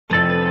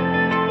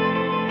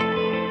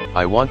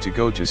I want to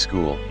go to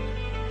school.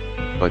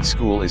 But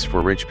school is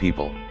for rich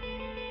people.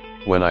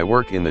 When I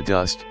work in the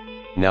dust,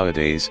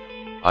 nowadays,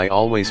 I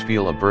always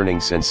feel a burning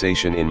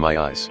sensation in my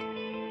eyes.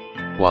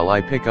 While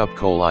I pick up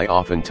coal, I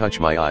often touch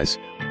my eyes,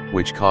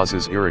 which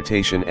causes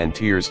irritation and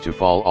tears to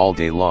fall all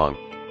day long.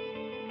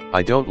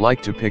 I don't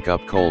like to pick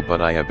up coal,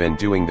 but I have been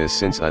doing this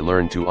since I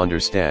learned to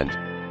understand.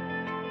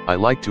 I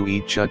like to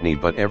eat chutney,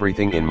 but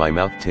everything in my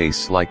mouth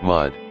tastes like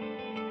mud.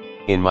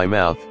 In my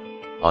mouth,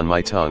 on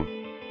my tongue,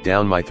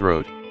 down my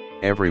throat,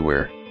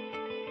 everywhere.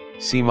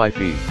 See my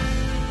feet.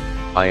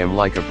 I am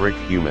like a brick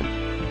human.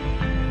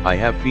 I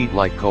have feet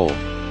like coal.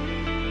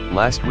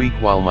 Last week,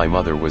 while my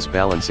mother was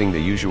balancing the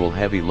usual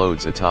heavy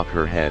loads atop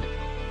her head,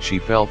 she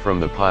fell from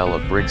the pile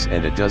of bricks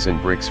and a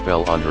dozen bricks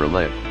fell on her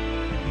leg.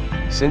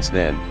 Since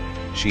then,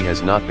 she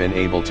has not been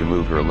able to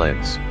move her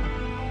legs.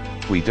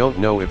 We don't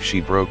know if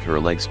she broke her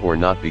legs or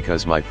not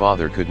because my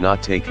father could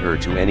not take her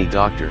to any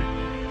doctor.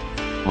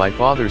 My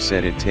father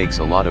said it takes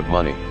a lot of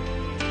money.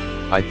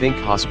 I think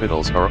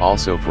hospitals are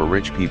also for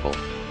rich people.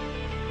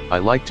 I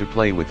like to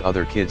play with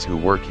other kids who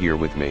work here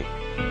with me.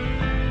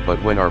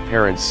 But when our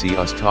parents see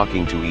us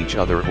talking to each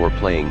other or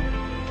playing,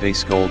 they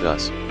scold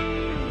us.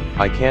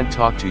 I can't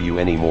talk to you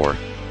anymore,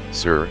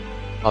 sir,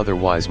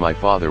 otherwise my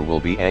father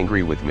will be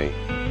angry with me.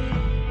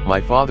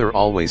 My father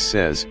always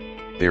says,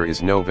 there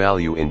is no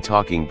value in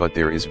talking, but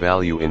there is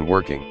value in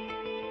working.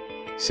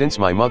 Since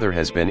my mother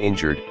has been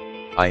injured,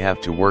 I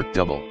have to work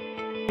double.